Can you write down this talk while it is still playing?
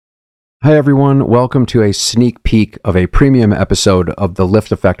Hi, everyone. Welcome to a sneak peek of a premium episode of the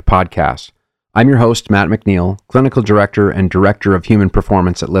Lift Effect podcast. I'm your host, Matt McNeil, Clinical Director and Director of Human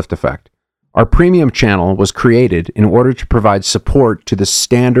Performance at Lift Effect. Our premium channel was created in order to provide support to the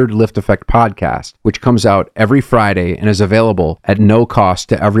standard Lift Effect podcast, which comes out every Friday and is available at no cost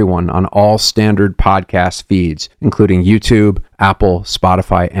to everyone on all standard podcast feeds, including YouTube, Apple,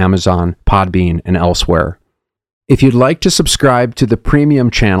 Spotify, Amazon, Podbean, and elsewhere. If you'd like to subscribe to the premium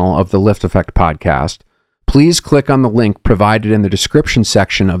channel of the Lift Effect podcast, please click on the link provided in the description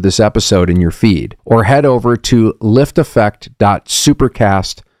section of this episode in your feed, or head over to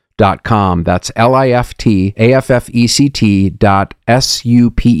lifteffect.supercast.com. That's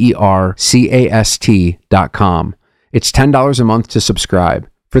lifteffect.supercast.com. It's $10 a month to subscribe.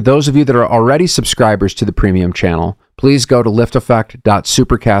 For those of you that are already subscribers to the premium channel, please go to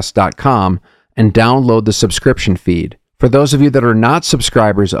lifteffect.supercast.com and download the subscription feed. For those of you that are not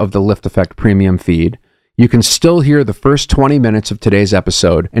subscribers of the Lift Effect premium feed, you can still hear the first 20 minutes of today's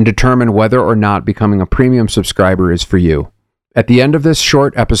episode and determine whether or not becoming a premium subscriber is for you. At the end of this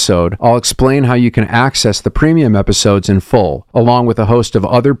short episode, I'll explain how you can access the premium episodes in full, along with a host of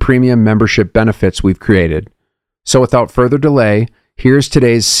other premium membership benefits we've created. So without further delay, here's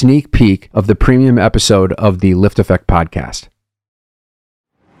today's sneak peek of the premium episode of the Lift Effect podcast.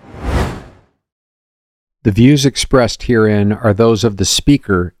 The views expressed herein are those of the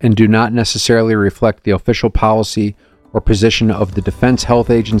speaker and do not necessarily reflect the official policy or position of the Defense Health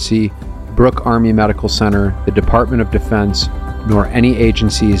Agency, Brooke Army Medical Center, the Department of Defense, nor any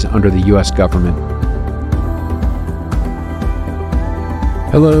agencies under the U.S. government.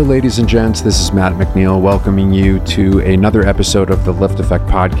 Hello, ladies and gents. This is Matt McNeil welcoming you to another episode of the Lift Effect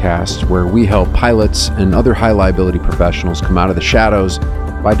podcast, where we help pilots and other high liability professionals come out of the shadows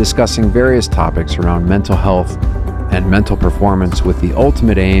by discussing various topics around mental health and mental performance, with the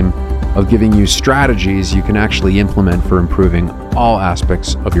ultimate aim of giving you strategies you can actually implement for improving all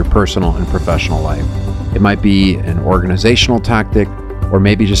aspects of your personal and professional life. It might be an organizational tactic, or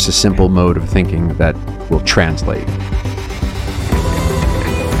maybe just a simple mode of thinking that will translate.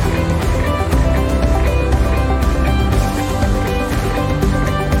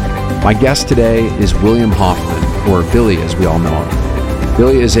 My guest today is WilliamHoffman, or Billy as we all know him.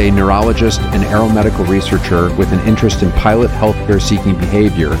 Billy is a neurologist and aeromedical researcher with an interest in pilot healthcare seeking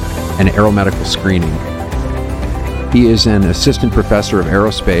behavior and aeromedical screening. He is an assistant professor of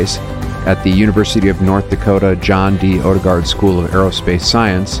aerospace at the University of North Dakota John D. Odegaard School of Aerospace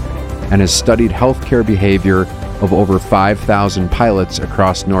Science and has studied healthcare behavior of over 5,000 pilots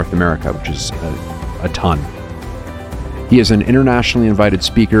across North America, which is a ton. He is an internationally invited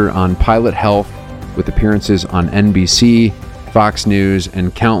speaker on pilot health with appearances on NBC, Fox News,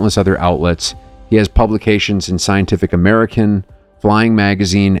 and countless other outlets. He has publications in Scientific American, Flying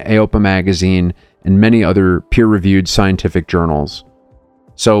Magazine, AOPA Magazine, and many other peer-reviewed scientific journals.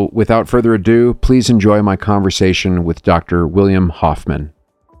 So, without further ado, please enjoy my conversation with Dr. WilliamHoffman.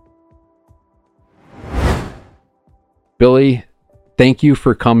 Billy, thank you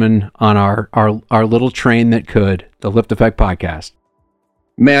for coming on our little train that could, the Lift Effect podcast.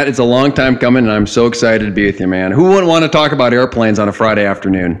 Matt, it's a long time coming, and I'm so excited to be with you, man. Who wouldn't want to talk about airplanes on a Friday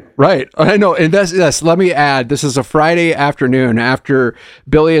afternoon? Right. I know. And yes, let me add, this is a Friday afternoon after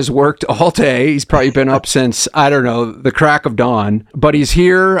Billy has worked all day. He's probably been up since, I don't know, the crack of dawn. But he's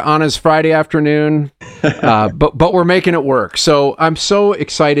here on his Friday afternoon. But we're making it work. So I'm so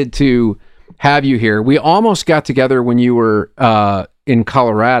excited to have you here. We almost got together when you were in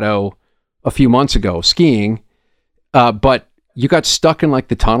Colorado a few months ago skiing, but you got stuck in like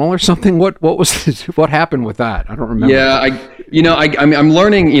the tunnel or something. What happened with that? I don't remember. Yeah, I'm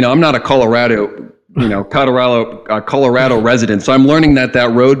learning. I'm not a Colorado resident, so I'm learning that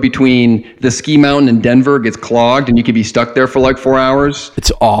road between the ski mountain and Denver gets clogged, and you could be stuck there for like 4 hours.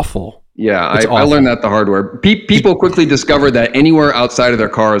 It's awful. Yeah, I learned that the hard way. People quickly discovered that anywhere outside of their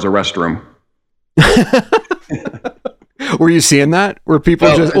car is a restroom. Were you seeing that? Where people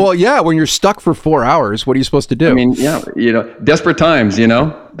when you're stuck for 4 hours, what are you supposed to do? I mean, yeah, desperate times,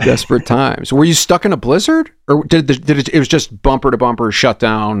 Desperate times. Were you stuck in a blizzard, or did it was just bumper to bumper shut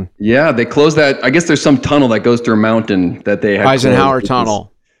down? Yeah, they closed that. I guess there's some tunnel that goes through a mountain that they had. Eisenhower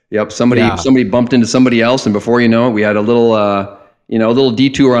Tunnel. Yep. Somebody bumped into somebody else, and before you know it, we had a little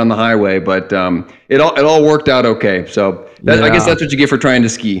detour on the highway, but it all worked out okay. So I guess that's what you get for trying to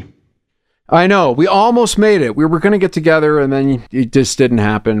ski. I know. We almost made it. We were going to get together, and then it just didn't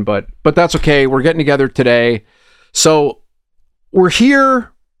happen. But that's okay. We're getting together today. So we're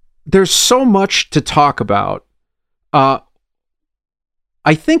here. There's so much to talk about. I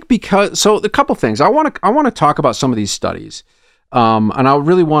think a couple things. I want to talk about some of these studies. And I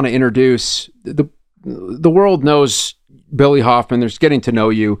really want to introduce the world knows Billy Hoffman. There's getting to know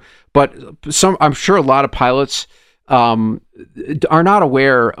you, but I'm sure a lot of pilots are not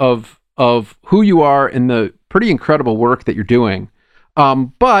aware of who you are and the pretty incredible work that you're doing.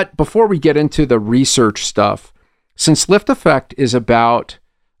 But before we get into the research stuff, since Lift Effect is about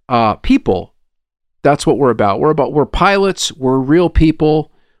people, that's what we're about. We're pilots. We're real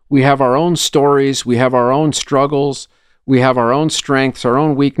people. We have our own stories. We have our own struggles. We have our own strengths, our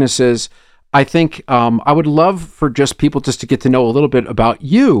own weaknesses. I think I would love for just people just to get to know a little bit about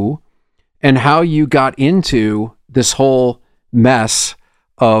you and how you got into this whole mess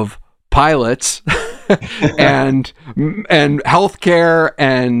of pilots and healthcare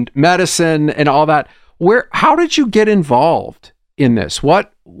and medicine and all that. How did you get involved in this?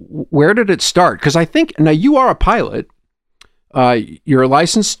 Where did it start? Because I think now you are a pilot. You're a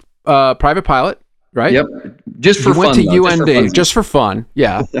licensed private pilot, right? Yep. Just for fun. You went to UND just for fun.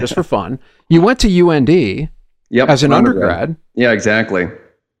 Yeah, just for fun. You went to UND. Yep. As an undergrad. Yeah, exactly.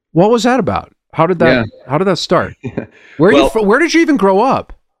 What was that about? How did that start? Where did you even grow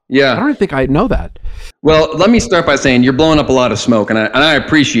up? Yeah. I don't think I know that. Well, let me start by saying you're blowing up a lot of smoke, and I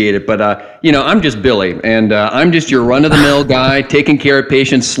appreciate it. But I'm just Billy, and I'm just your run-of-the-mill guy taking care of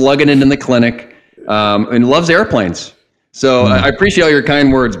patients, slugging it in the clinic, and loves airplanes. So I appreciate all your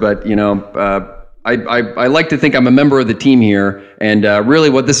kind words, but I like to think I'm a member of the team here, and really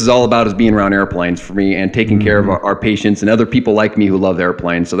what this is all about is being around airplanes for me and taking care of our patients and other people like me who love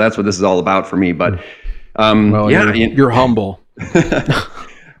airplanes. So that's what this is all about for me. But you're humble.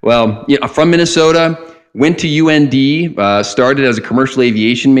 Well, from Minnesota, went to UND, started as a commercial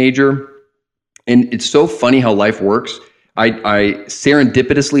aviation major, and it's so funny how life works. I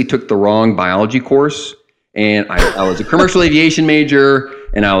serendipitously took the wrong biology course, and I was a commercial aviation major,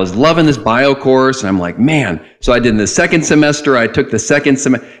 and I was loving this bio course, and I'm like, man. So I did in the second semester, I took the second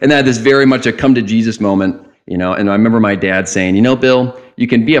semester, and I had this very much a come to Jesus moment, and I remember my dad saying, Bill, you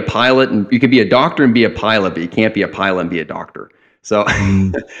can be a pilot, and you can be a doctor and be a pilot, but you can't be a pilot and be a doctor. So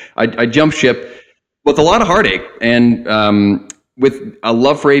I jumped ship with a lot of heartache and with a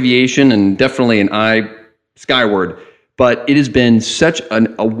love for aviation and definitely an eye skyward. But it has been such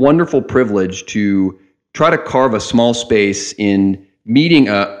a wonderful privilege to try to carve a small space in meeting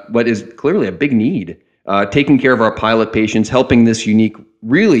what is clearly a big need, taking care of our pilot patients, helping this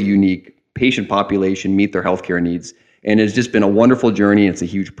really unique patient population meet their healthcare needs. And it's just been a wonderful journey. It's a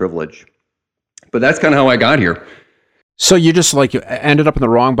huge privilege. But that's kind of how I got here. So you just you ended up in the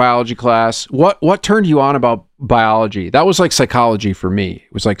wrong biology class. What turned you on about biology? That was like psychology for me.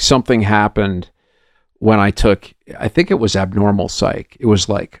 It was like something happened when I think it was abnormal psych. It was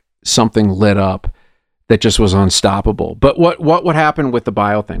like something lit up that just was unstoppable. But what happened with the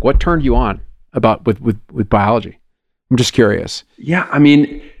bio thing? What turned you on about with biology? I'm just curious. Yeah, I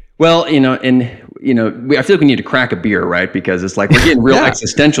mean, well, I feel like we need to crack a beer, right? Because it's like we're getting real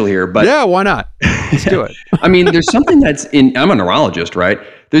existential here. But yeah, why not? Let's do it. I mean, there's something I'm a neurologist, right?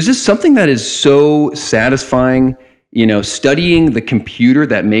 There's just something that is so satisfying, studying the computer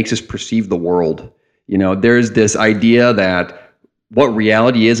that makes us perceive the world. There's this idea that what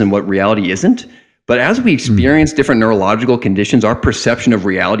reality is and what reality isn't. But as we experience different neurological conditions, our perception of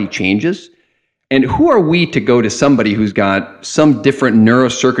reality changes. And who are we to go to somebody who's got some different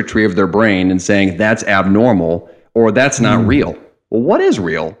neurocircuitry of their brain and saying that's abnormal or that's not real? Well, what is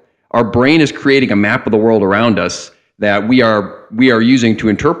real? Our brain is creating a map of the world around us that we are using to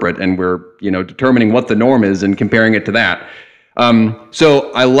interpret, and we're determining what the norm is and comparing it to that.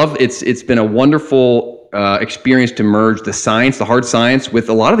 So I love it's been a wonderful experience to merge the science, the hard science, with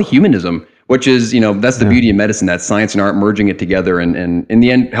a lot of the humanism, which is that's the beauty of medicine, that science and art merging it together, and in the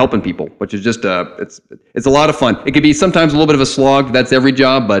end helping people, which is just it's a lot of fun. It could be sometimes a little bit of a slog. That's every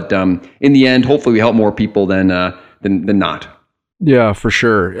job, but in the end, hopefully we help more people than not. Yeah, for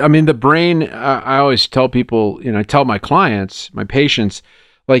sure. I mean, the brain, I always tell people, I tell my clients, my patients,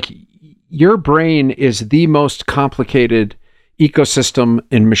 like, your brain is the most complicated ecosystem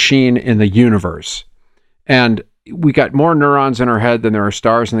and machine in the universe. And we got more neurons in our head than there are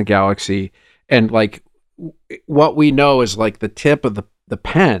stars in the galaxy. And like, what we know is like the tip of the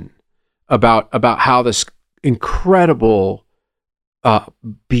pen about how this incredible,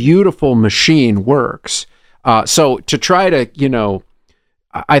 beautiful machine works. So to try to,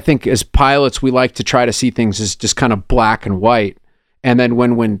 I think as pilots, we like to try to see things as just kind of black and white. And then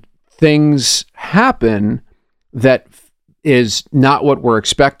when things happen that is not what we're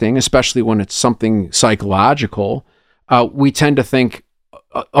expecting, especially when it's something psychological, we tend to think,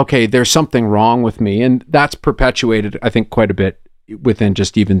 okay, there's something wrong with me. And that's perpetuated, I think, quite a bit within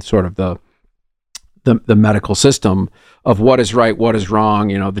just even sort of the medical system of what is right, what is wrong,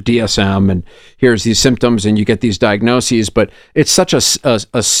 the DSM, and here's these symptoms, and you get these diagnoses. But it's such a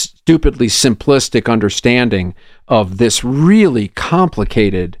stupidly simplistic understanding of this really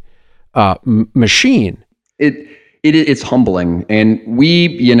complicated machine. It's humbling. And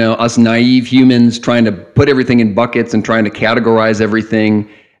we, us naive humans trying to put everything in buckets and trying to categorize everything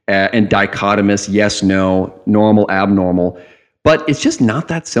and dichotomous, yes, no, normal, abnormal. But it's just not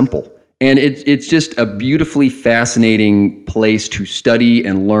that simple. And it's just a beautifully fascinating place to study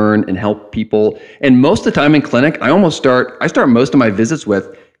and learn and help people. And most of the time in clinic, I start most of my visits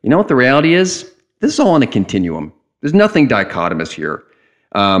with, what the reality is? This is all on a continuum. There's nothing dichotomous here.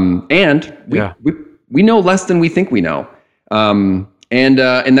 And we know less than we think we know. And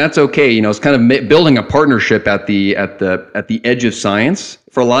that's okay. It's kind of building a partnership at the edge of science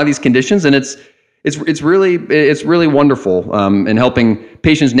for a lot of these conditions. And it's really wonderful in helping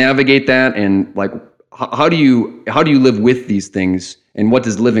patients navigate that, and like how do you live with these things, and what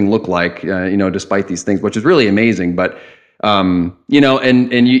does living look like despite these things, which is really amazing. But and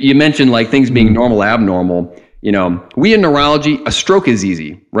you mentioned like things being normal, abnormal. We in neurology, a stroke is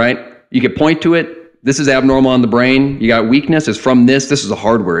easy, right? You could point to it. This is abnormal on the brain. You got weakness. It's from this. This is a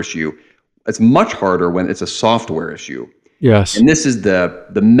hardware issue. It's much harder when it's a software issue. Yes. And this is the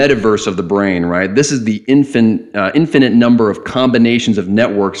metaverse of the brain, right? This is the infinite number of combinations of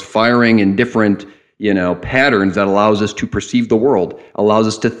networks firing in different, patterns that allows us to perceive the world, allows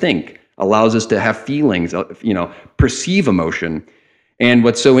us to think, allows us to have feelings, perceive emotion. And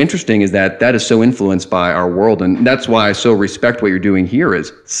what's so interesting is that is so influenced by our world. And that's why I so respect what you're doing here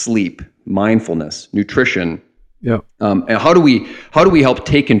is sleep, mindfulness, nutrition. Yeah. And how do we help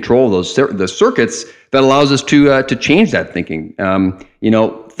take control of the circuits that allows us to change that thinking?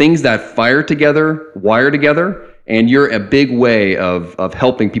 Things that fire together, wire together, and you're a big way of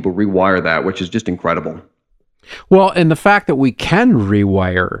helping people rewire that, which is just incredible. Well, and the fact that we can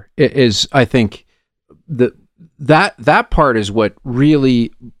rewire is, I think, that part is what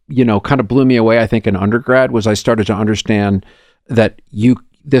really, kind of blew me away. I think in undergrad was I started to understand that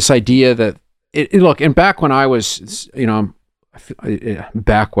this idea that look, and back when I was,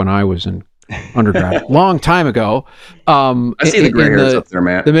 back when I was in undergrad, long time ago. I see the gray hairs up there,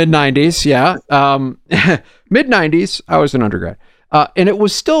 Matt. The mid-90s, yeah. Mid-90s, I was an undergrad. And it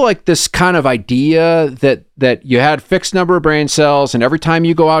was still like this kind of idea that you had fixed number of brain cells, and every time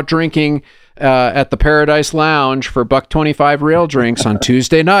you go out drinking at the Paradise Lounge for $1.25 real drinks on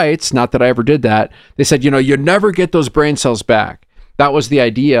Tuesday nights, not that I ever did that, they said, you never get those brain cells back. That was the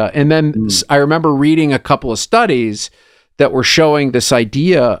idea. And then I remember reading a couple of studies that were showing this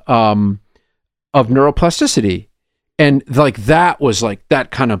idea of neuroplasticity. And like that was like, that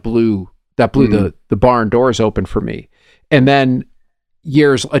kind of blew the barn doors open for me. And then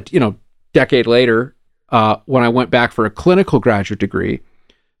decade later, when I went back for a clinical graduate degree,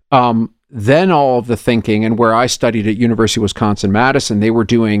 then all of the thinking, and where I studied at University of Wisconsin-Madison, they were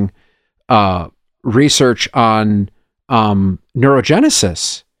doing research on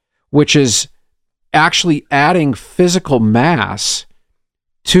neurogenesis, which is actually adding physical mass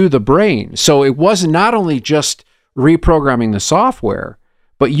to the brain. So it was not only just reprogramming the software,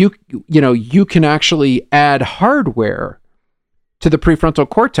 but you can actually add hardware to the prefrontal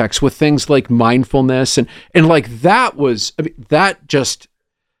cortex with things like mindfulness and like that was, that just,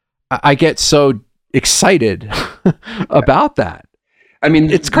 I get so excited about that. I mean,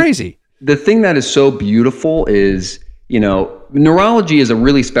 it's crazy. The thing that is so beautiful is, neurology is a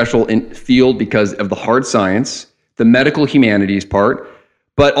really special field because of the hard science, the medical humanities part,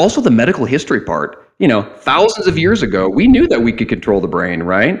 but also the medical history part. Thousands of years ago, we knew that we could control the brain,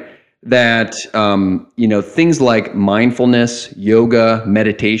 right? That, things like mindfulness, yoga,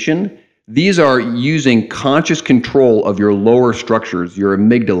 meditation, these are using conscious control of your lower structures, your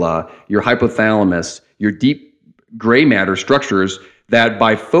amygdala, your hypothalamus, your deep gray matter structures, that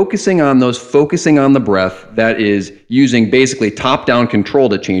by focusing on the breath, that is using basically top-down control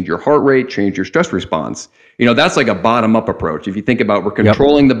to change your heart rate, change your stress response. That's like a bottom-up approach. If you think about, we're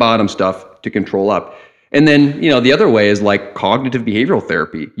controlling the bottom stuff to control up. And then, the other way is like cognitive behavioral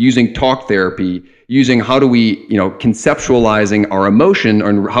therapy, using talk therapy, using how do we, conceptualizing our emotion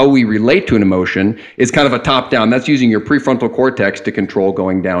and how we relate to an emotion is kind of a top-down. That's using your prefrontal cortex to control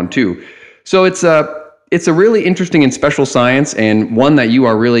going down too. So it's a really interesting and special science, and one that you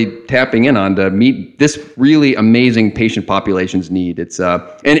are really tapping in on to meet this really amazing patient population's need. It's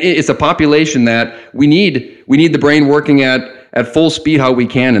a population that we need the brain working at full speed how we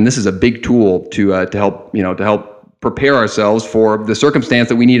can, and this is a big tool to help prepare ourselves for the circumstance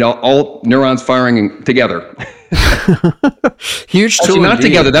that we need all neurons firing together. Huge tool. Actually, not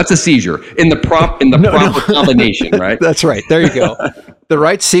together. That's a seizure in the proper combination, right? That's right. There you go. The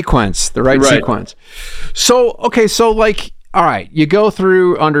right sequence. The right sequence. So, okay. So like, all right, you go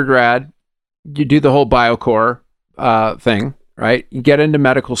through undergrad, you do the whole BioCore thing, right? You get into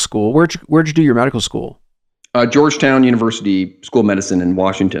medical school. Where'd you do your medical school? Georgetown University School of Medicine in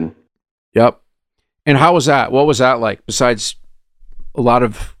Washington. Yep. And how was that? What was that like? Besides a lot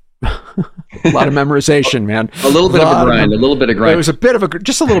of memorization, man. A little bit of a grind. It was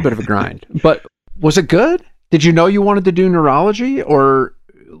just a little bit of a grind. But was it good? Did you know you wanted to do neurology, or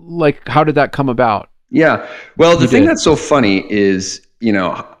like how did that come about? Yeah. Well, the thing that's so funny is,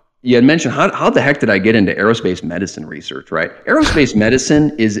 you had mentioned how the heck did I get into aerospace medicine research, right? Aerospace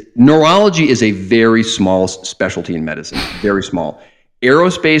medicine neurology is a very small specialty in medicine, very small.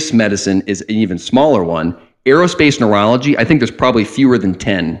 Aerospace medicine is an even smaller one. Aerospace neurology, I think there's probably fewer than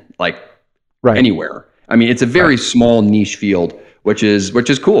 10, anywhere. I mean, it's a very small niche field, which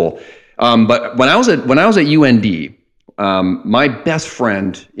is cool. But when I was at UND, my best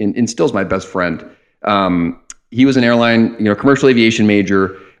friend, and still is my best friend, he was an airline, commercial aviation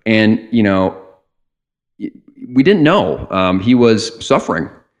major, and we didn't know he was suffering,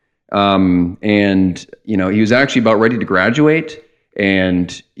 and he was actually about ready to graduate,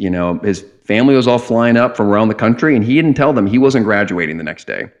 and his family was all flying up from around the country, and he didn't tell them he wasn't graduating the next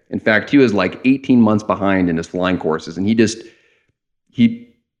day. In fact, he was like 18 months behind in his flying courses, and he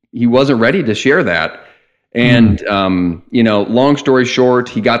wasn't ready to share that. And, long story short,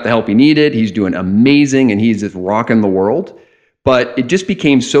 he got the help he needed. He's doing amazing, and he's just rocking the world. But it just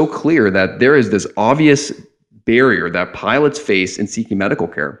became so clear that there is this obvious barrier that pilots face in seeking medical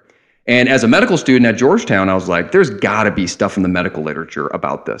care. And as a medical student at Georgetown, I was like, there's got to be stuff in the medical literature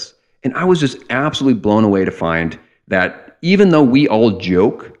about this. And I was just absolutely blown away to find that even though we all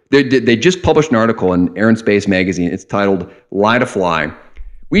joke, they just published an article in Air and Space magazine. It's titled "Lie to Fly."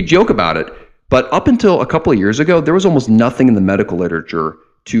 We joke about it, but up until a couple of years ago, there was almost nothing in the medical literature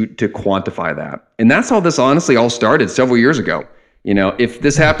to quantify that. And that's how this honestly all started several years ago. If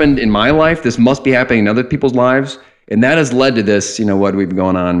this happened in my life, this must be happening in other people's lives. And that has led to this, what we've been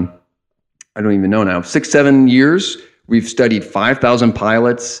going on, I don't even know now, 6-7 years. We've studied 5,000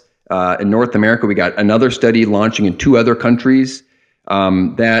 pilots in North America. We got another study launching in 2 other countries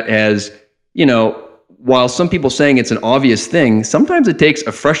that has, while some people saying it's an obvious thing, sometimes it takes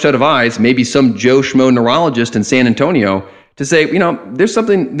a fresh set of eyes, maybe some Joe Schmo neurologist in San Antonio, to say,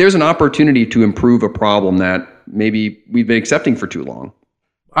 there's an opportunity to improve a problem that maybe we've been accepting for too long.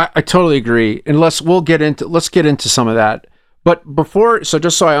 I totally agree. And let's get into some of that. But before, so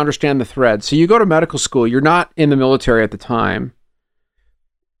just so I understand the thread, so you go to medical school, you're not in the military at the time.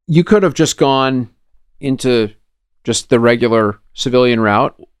 You could have just gone into just the regular civilian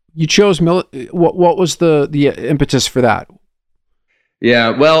route. You chose what was the impetus for that?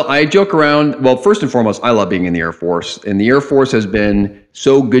 Yeah, well, I joke around. Well, first and foremost, I love being in the Air Force. And the Air Force has been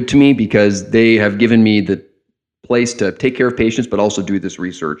so good to me because they have given me the place to take care of patients, but also do this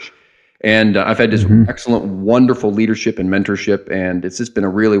research. And I've had this excellent, wonderful leadership and mentorship, and it's just been a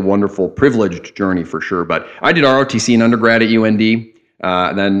really wonderful, privileged journey for sure. But I did ROTC in undergrad at UND.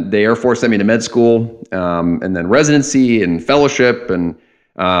 Then the Air Force sent me to med school, and then residency and fellowship, and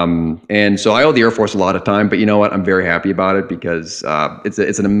so I owe the Air Force a lot of time. But you know what? I'm very happy about it because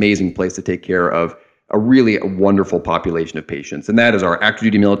it's an amazing place to take care of a really wonderful population of patients, and that is our active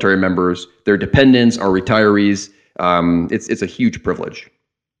duty military members, their dependents, our retirees. It's a huge privilege.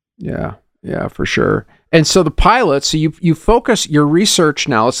 Yeah, for sure. And so the pilots, so you focus your research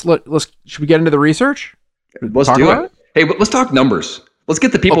now. Should we get into the research? Let's do it. Hey, let's talk numbers. Let's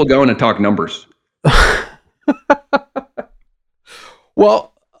get the people going and talk numbers.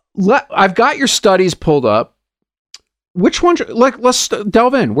 Well, I've got your studies pulled up. Which one? Let's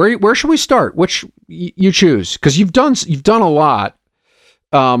delve in. Where should we start? Which you choose? Because you've done a lot.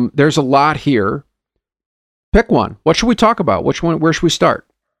 There's a lot here. Pick one. What should we talk about? Which one? Where should we start?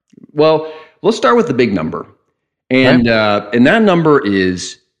 Well, let's start with the big number, and that number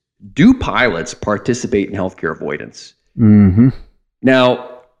is: do pilots participate in healthcare avoidance? Mm-hmm.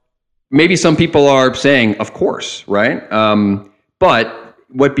 Now, maybe some people are saying, of course, right? But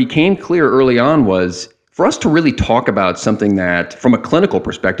what became clear early on was for us to really talk about something that, from a clinical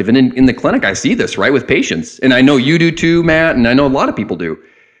perspective, and in the clinic, I see this, right, with patients, and I know you do too, Matt, and I know a lot of people do,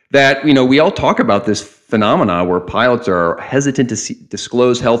 that, we all talk about this phenomena where pilots are hesitant to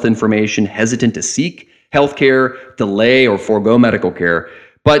disclose health information, hesitant to seek healthcare, delay or forego medical care.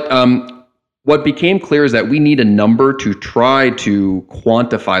 But what became clear is that we need a number to try to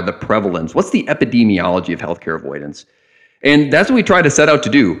quantify the prevalence. What's the epidemiology of healthcare avoidance? And that's what we tried to set out to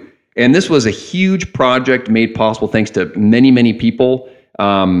do. And this was a huge project made possible thanks to many, many people,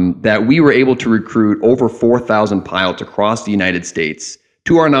 that we were able to recruit over 4,000 pilots across the United States.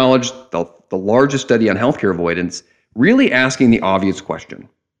 To our knowledge, the largest study on healthcare avoidance, really asking the obvious question.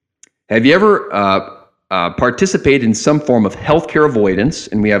 Have you ever participated in some form of healthcare avoidance,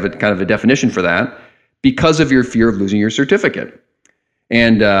 and we have a kind of a definition for that, because of your fear of losing your certificate?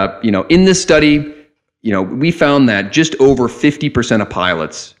 And in this study, we found that just over 50% of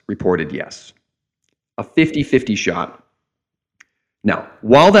pilots reported yes, a 50-50 shot. Now,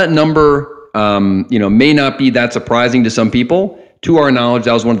 while that number, may not be that surprising to some people, to our knowledge,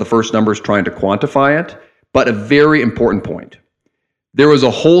 that was one of the first numbers trying to quantify it. But a very important point: there was a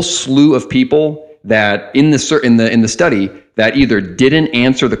whole slew of people that in the study that either didn't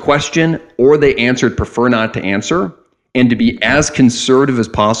answer the question or they answered prefer not to answer. And to be as conservative as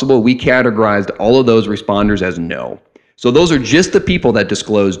possible, we categorized all of those responders as no. So those are just the people that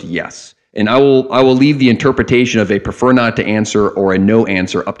disclosed yes. And I will leave the interpretation of a prefer not to answer or a no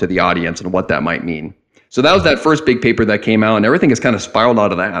answer up to the audience and what that might mean. So that was that first big paper that came out, and everything has kind of spiraled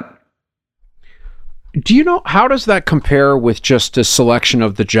out of that. Do you know, how does that compare with just a selection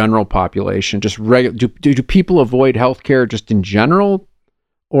of the general population? Just do people avoid healthcare just in general?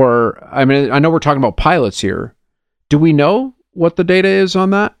 Or, I mean, I know we're talking about pilots here. Do we know what the data is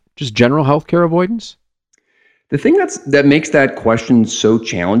on that? Just general healthcare avoidance? The thing that makes that question so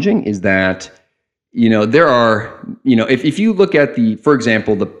challenging is that, there are, if you look at for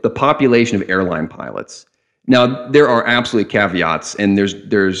example, the population of airline pilots. Now, there are absolutely caveats, and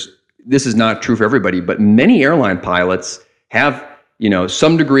this is not true for everybody, but many airline pilots have,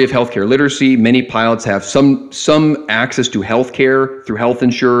 some degree of healthcare literacy. Many pilots have some access to healthcare through health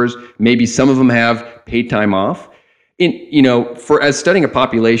insurers. Maybe some of them have paid time off. As studying a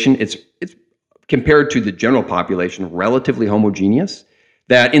population, it's compared to the general population, relatively homogeneous.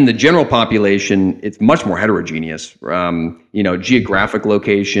 That in the general population, it's much more heterogeneous. Geographic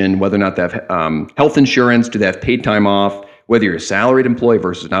location, whether or not they have health insurance, do they have paid time off, whether you're a salaried employee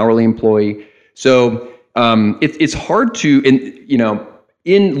versus an hourly employee. So it's hard to,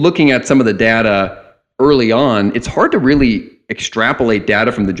 in looking at some of the data early on, it's hard to really extrapolate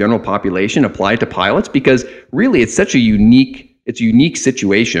data from the general population, apply it to pilots, because really it's such a unique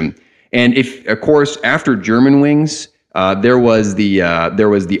situation. And if, of course, after Germanwings, there was the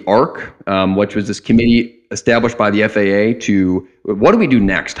ARC, which was this committee established by the FAA to, what do we do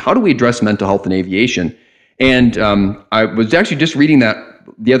next? How do we address mental health in aviation? And I was actually just reading that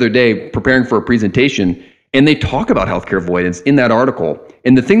the other day, preparing for a presentation, and they talk about healthcare avoidance in that article.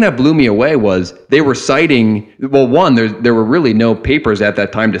 And the thing that blew me away was they were citing, well, one, there were really no papers at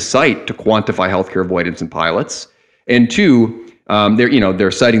that time to cite to quantify healthcare avoidance in pilots. And two,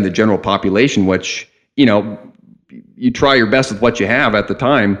 they're citing the general population, which, you try your best with what you have at the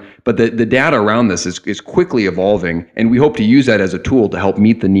time, but the data around this is quickly evolving, and we hope to use that as a tool to help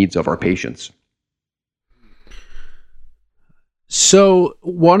meet the needs of our patients. So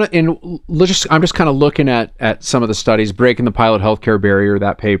I'm just kind of looking at some of the studies, Breaking the Pilot Healthcare Barrier,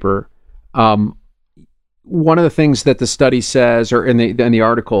 that paper. One of the things that the study says, or in the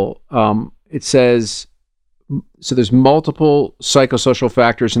article, it says, so there's multiple psychosocial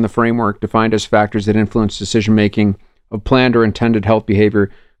factors in the framework defined as factors that influence decision-making of planned or intended health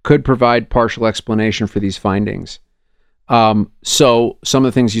behavior could provide partial explanation for these findings. So some of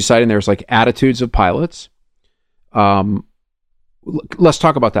the things you cite in there is like attitudes of pilots. Let's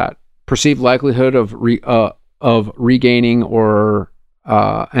talk about that. Perceived likelihood of regaining or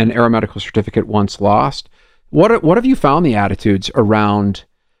an aeromedical certificate once lost. What have you found the attitudes around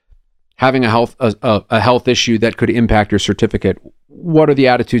having a health issue that could impact your certificate? What are the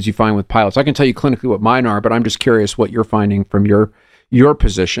attitudes you find with pilots? I can tell you clinically what mine are, but I'm just curious what you're finding from your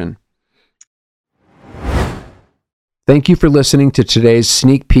position. Thank you for listening to today's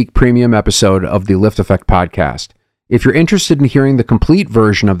sneak peek premium episode of the Lift Effect podcast. If you're interested in hearing the complete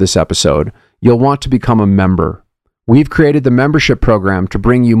version of this episode, you'll want to become a member. We've created the membership program to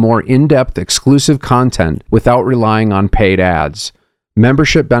bring you more in-depth, exclusive content without relying on paid ads.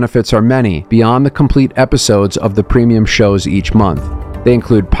 Membership benefits are many beyond the complete episodes of the premium shows each month. They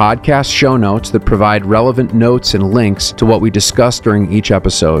include podcast show notes that provide relevant notes and links to what we discuss during each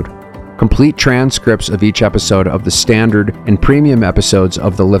episode, complete transcripts of each episode of the standard and premium episodes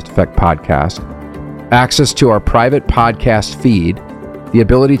of the Lift Effect podcast, access to our private podcast feed, the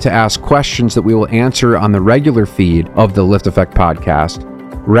ability to ask questions that we will answer on the regular feed of the Lift Effect podcast,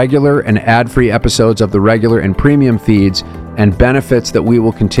 regular and ad-free episodes of the regular and premium feeds and benefits that we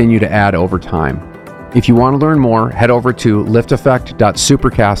will continue to add over time. If you want to learn more, head over to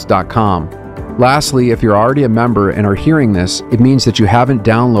lifteffect.supercast.com. Lastly, if you're already a member and are hearing this, it means that you haven't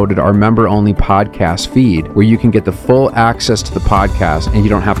downloaded our member-only podcast feed, where you can get the full access to the podcast and you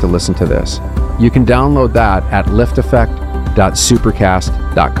don't have to listen to this. You can download that at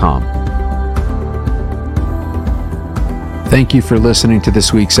lifteffect.supercast.com. Thank you for listening to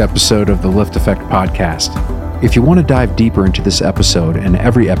this week's episode of the Lift Effect Podcast. If you want to dive deeper into this episode and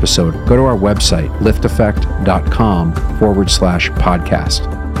every episode, go to our website,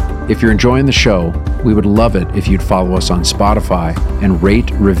 lifteffect.com/podcast. If you're enjoying the show, we would love it if you'd follow us on Spotify and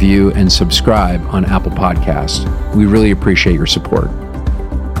rate, review, and subscribe on Apple Podcasts. We really appreciate your support.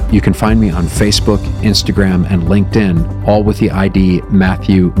 You can find me on Facebook, Instagram, and LinkedIn, all with the ID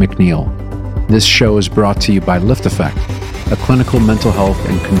Matthew McNeil. This show is brought to you by Lift Effect, a clinical mental health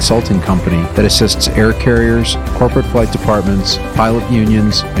and consulting company that assists air carriers, corporate flight departments, pilot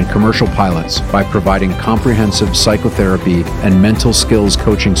unions, and commercial pilots by providing comprehensive psychotherapy and mental skills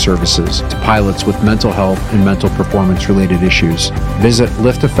coaching services to pilots with mental health and mental performance-related issues. Visit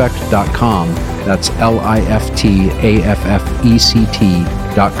lifteffect.com, that's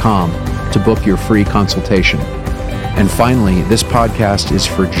lifteffect.com, to book your free consultation. And finally, this podcast is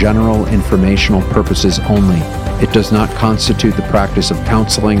for general informational purposes only. It does not constitute the practice of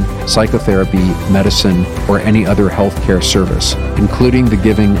counseling, psychotherapy, medicine, or any other healthcare service, including the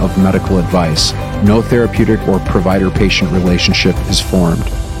giving of medical advice. No therapeutic or provider-patient relationship is formed.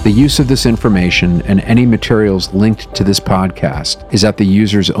 The use of this information and any materials linked to this podcast is at the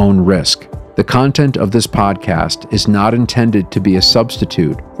user's own risk. The content of this podcast is not intended to be a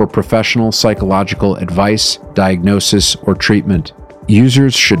substitute for professional psychological advice, diagnosis, or treatment.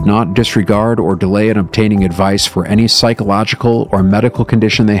 Users should not disregard or delay in obtaining advice for any psychological or medical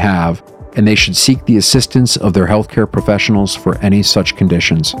condition they have, and they should seek the assistance of their healthcare professionals for any such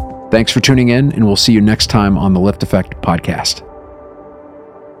conditions. Thanks for tuning in, and we'll see you next time on the Lift Effect Podcast.